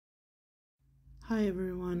Hi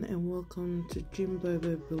everyone and welcome to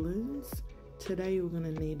Bobo Balloons. Today we're going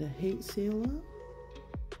to need a heat sealer,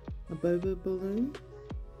 a Bobo balloon,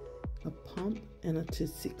 a pump and a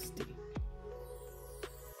 260.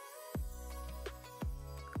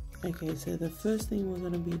 Okay, so the first thing we're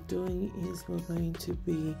going to be doing is we're going to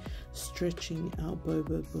be stretching our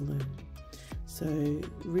Bobo balloon. So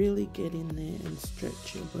really get in there and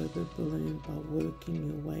stretch your Bobo balloon by working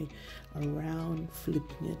your way around,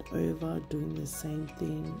 flipping it over, doing the same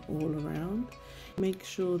thing all around. Make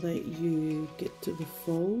sure that you get to the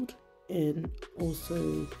fold and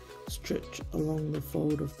also stretch along the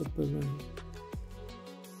fold of the balloon.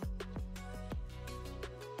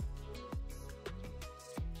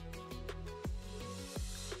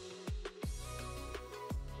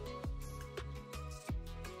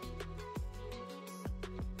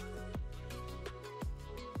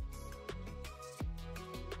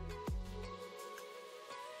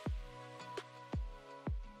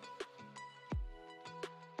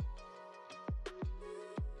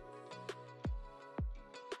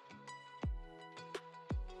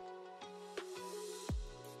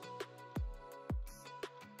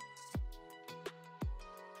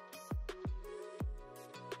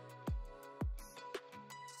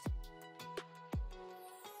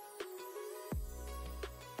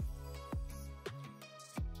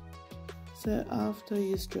 So after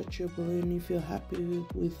you stretch your balloon, if you're happy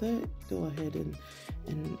with it, go ahead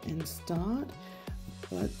and start.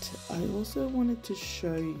 But I also wanted to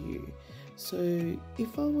show you, so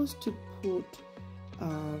if I was to put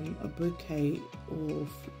a bouquet or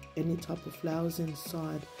any type of flowers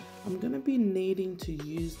inside, I'm going to be needing to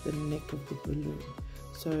use the neck of the balloon.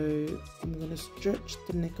 So I'm going to stretch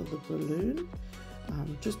the neck of the balloon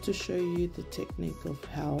just to show you the technique of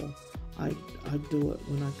how I do it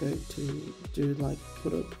when I go to do like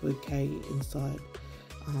put a bouquet inside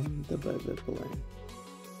the Bobo balloon.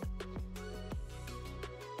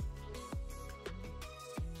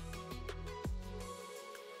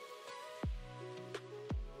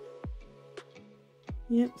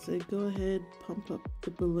 Yep, so go ahead, pump up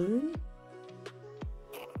the balloon.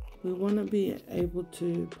 We want to be able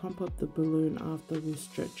to pump up the balloon after we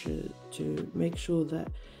stretch it to make sure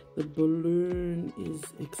that the balloon is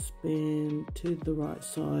expand to the right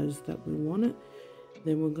size that we want it.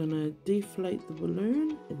 Then we're going to deflate the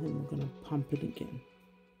balloon and then we're going to pump it again.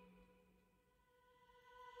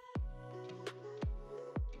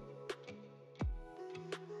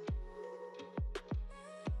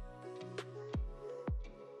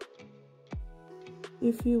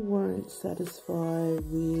 If you weren't satisfied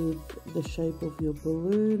with the shape of your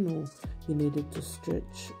balloon or you needed to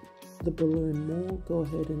stretch the balloon more, go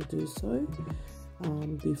ahead and do so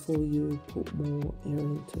before you put more air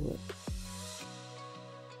into it.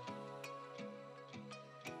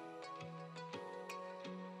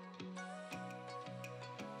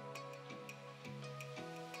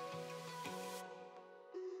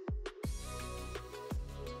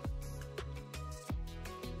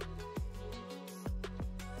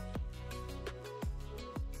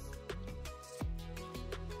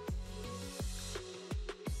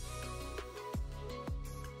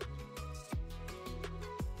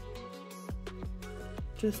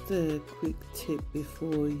 Just a quick tip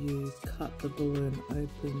before you cut the balloon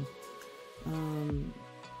open.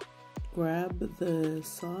 Grab the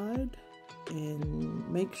side and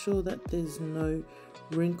make sure that there's no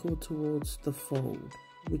wrinkle towards the fold,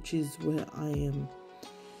 which is where I am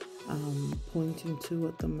pointing to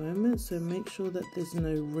at the moment. So make sure that there's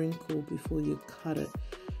no wrinkle before you cut it,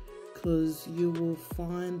 because you will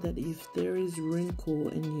find that if there is wrinkle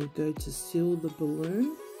and you go to seal the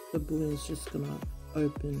balloon is just gonna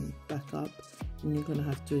open back up and you're going to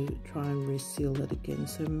have to try and reseal it again.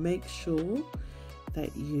 So make sure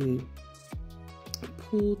that you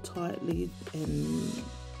pull tightly and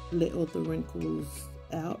let all the wrinkles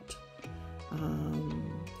out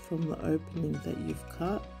from the opening that you've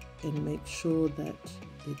cut, and make sure that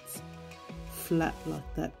it's flat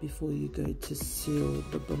like that before you go to seal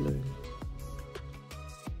the balloon.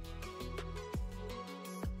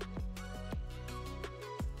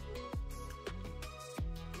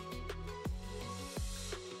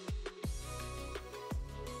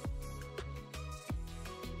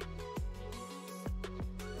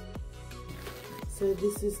 So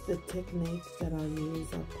this is the technique that I use.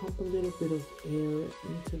 I pump a little bit of air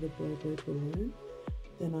into the Bobo balloon,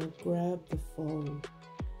 then I grab the fold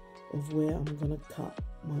of where I'm going to cut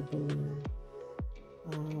my balloon.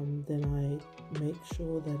 Then I make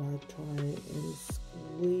sure that I try and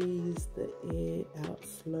squeeze the air out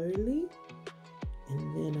slowly,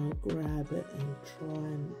 and then I grab it and try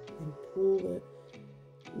and pull it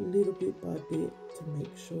little bit by bit to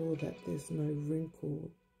make sure that there's no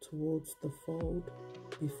wrinkle towards the fold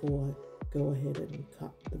before I go ahead and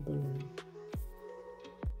cut the balloon.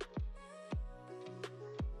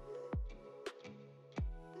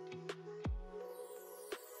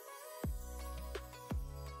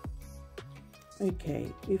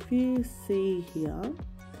 Okay, if you see here,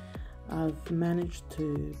 I've managed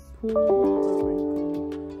to pull the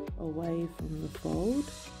wrinkle away from the fold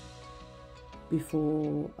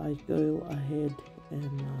before I go ahead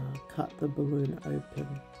and cut the balloon open.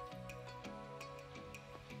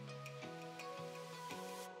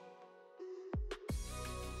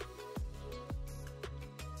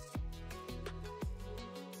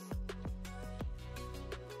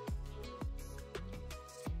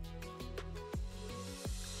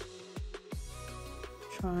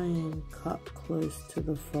 Try and cut close to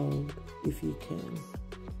the fold if you can.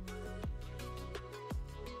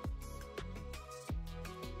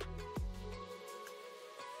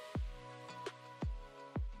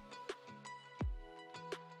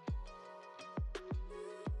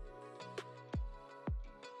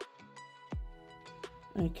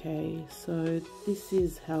 Okay, so this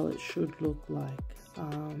is how it should look like.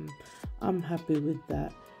 I'm happy with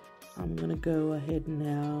that. I'm gonna go ahead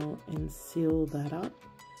now and seal that up.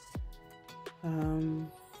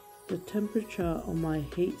 The temperature on my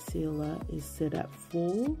heat sealer is set at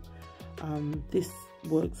 4. This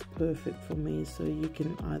works perfect for me, so you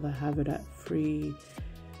can either have it at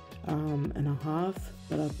 3.5,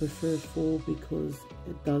 but I prefer 4 because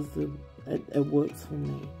it works for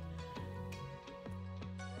me.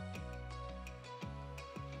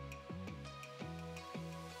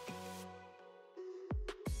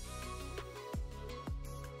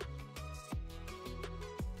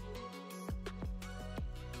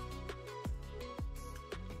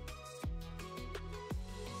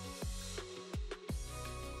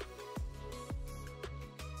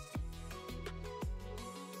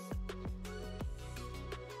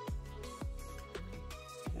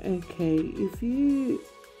 Okay, if you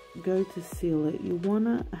go to seal it, you want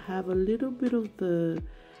to have a little bit of the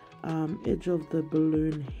edge of the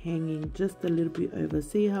balloon hanging just a little bit over.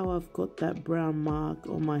 See how I've got that brown mark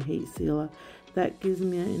on my heat sealer? That gives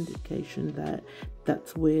me an indication that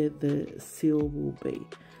that's where the seal will be.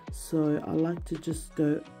 So I like to just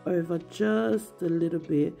go over just a little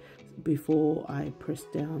bit before I press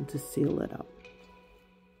down to seal it up.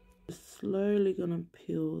 Slowly gonna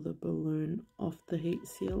peel the balloon off the heat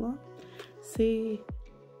sealer. See,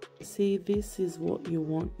 this is what you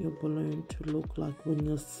want your balloon to look like when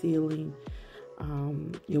you're sealing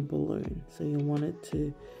your balloon. So you want it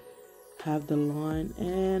to have the line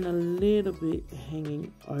and a little bit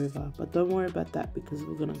hanging over, but don't worry about that because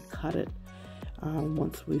we're gonna cut it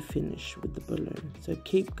once we finish with the balloon. So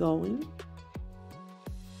keep going.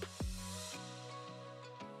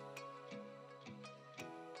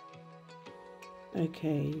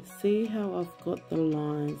 Okay, see how I've got the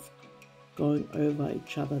lines going over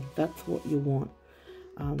each other? That's what you want.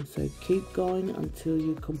 So keep going until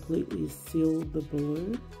you completely seal the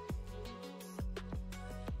balloon.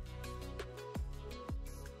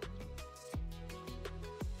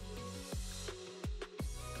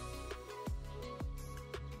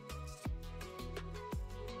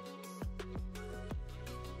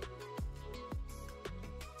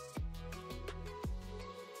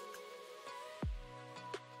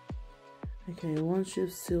 Okay, once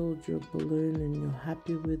you've sealed your balloon and you're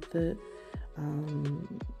happy with it,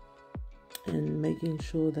 and making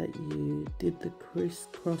sure that you did the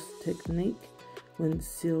crisscross technique when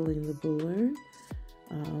sealing the balloon,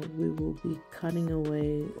 we will be cutting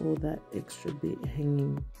away all that extra bit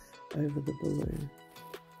hanging over the balloon.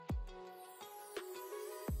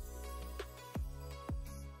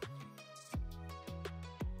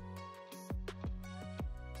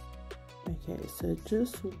 Okay, so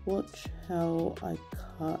just watch how I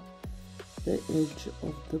cut the edge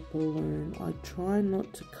of the balloon. I try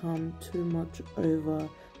not to come too much over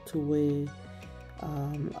to where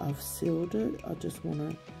I've sealed it. I just want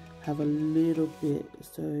to have a little bit,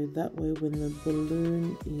 so that way when the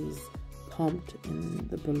balloon is pumped and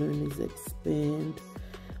the balloon is expand,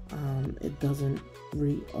 it doesn't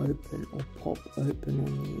reopen or pop open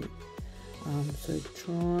on you. So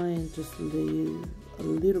try and just leave a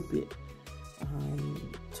little bit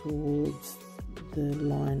towards the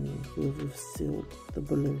lining where we've sealed the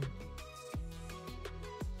balloon.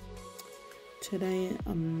 Today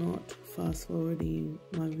I'm not fast forwarding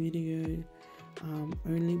my video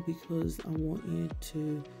only because I want you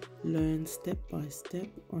to learn step by step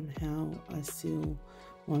on how I seal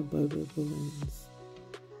my Bobo balloons.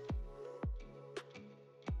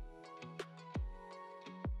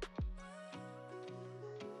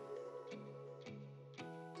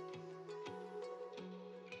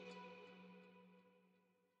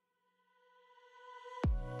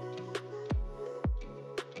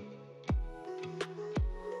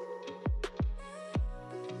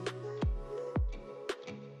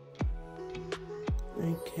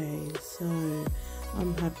 Okay, so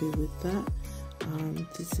I'm happy with that.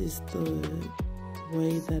 This is the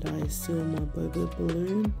way that I seal my Bobo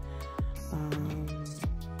balloon.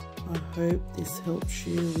 I hope this helps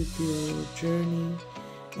you with your journey,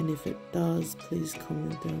 and if it does, please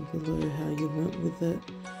comment down below how you went with it.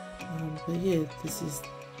 But yeah, this is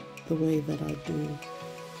the way that I do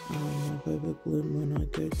my Bobo balloon when I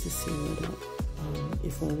go to seal it up,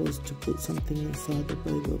 if I was to put something inside the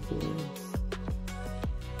Bobo balloon.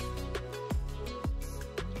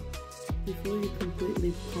 Before you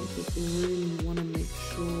completely pump the balloon, you want to make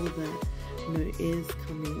sure that no air is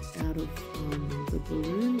coming out of the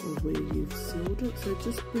balloon or where you've sealed it. So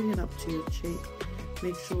just bring it up to your cheek,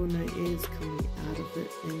 make sure no air is coming out of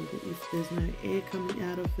it, and if there's no air coming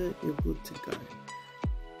out of it, you're good to go.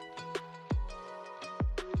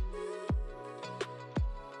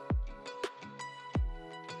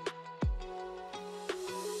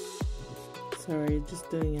 Sorry, just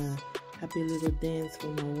doing a happy little dance for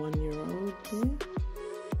my 1-year-old there.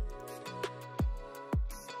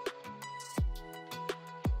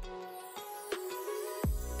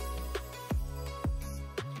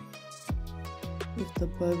 If the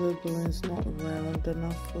Bobo balloon's not round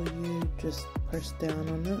enough for you, just press down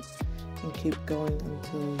on it and keep going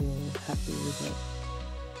until you're happy with it.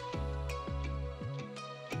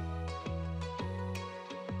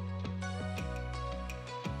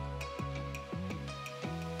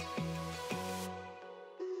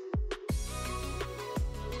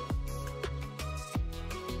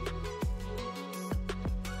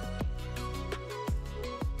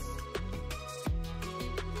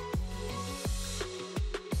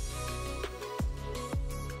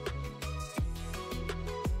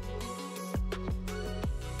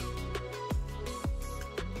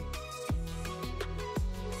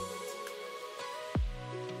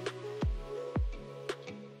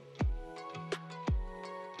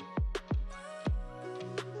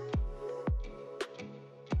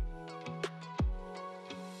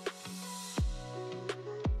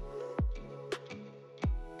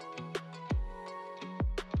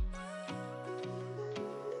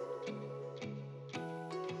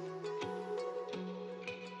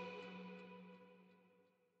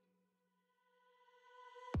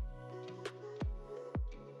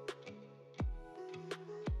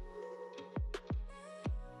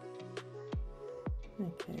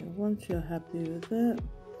 Okay, once you're happy with it,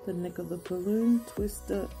 the neck of the balloon, twist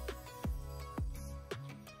it.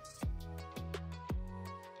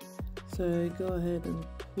 So go ahead and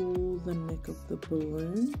pull the neck of the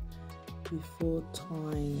balloon before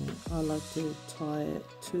tying it. I like to tie it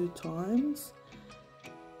 2 times,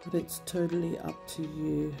 but it's totally up to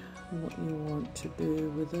you what you want to do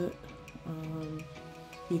with it.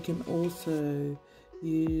 You can also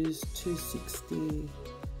use 260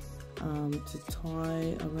 to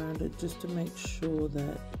tie around it, just to make sure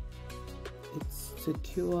that it's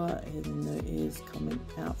secure and no air is coming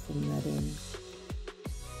out from that end.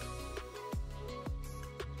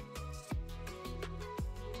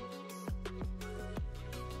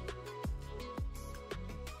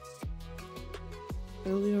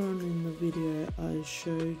 Earlier on in the video, I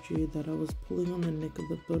showed you that I was pulling on the neck of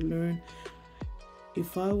the balloon.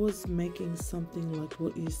 If I was making something like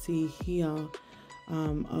what you see here,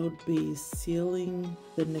 I would be sealing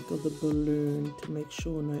the neck of the balloon to make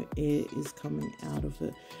sure no air is coming out of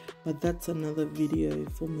it. But that's another video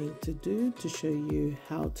for me to do, to show you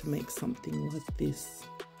how to make something like this.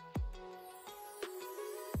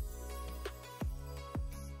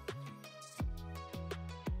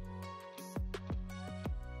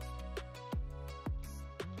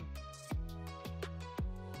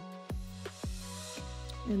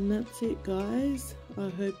 And that's it, guys. I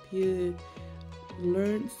hope you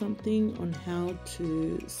learned something on how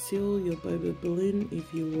to seal your Bobo balloon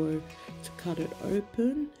if you were to cut it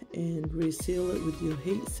open and reseal it with your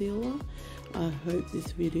heat sealer. I hope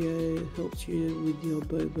this video helps you with your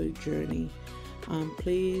Bobo journey.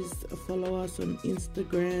 Please follow us on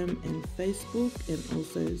Instagram and Facebook, and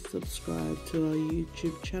also subscribe to our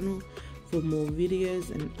YouTube channel for more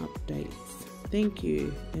videos and updates. Thank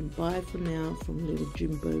you, and bye for now from little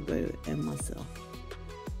Jim Bobo and myself.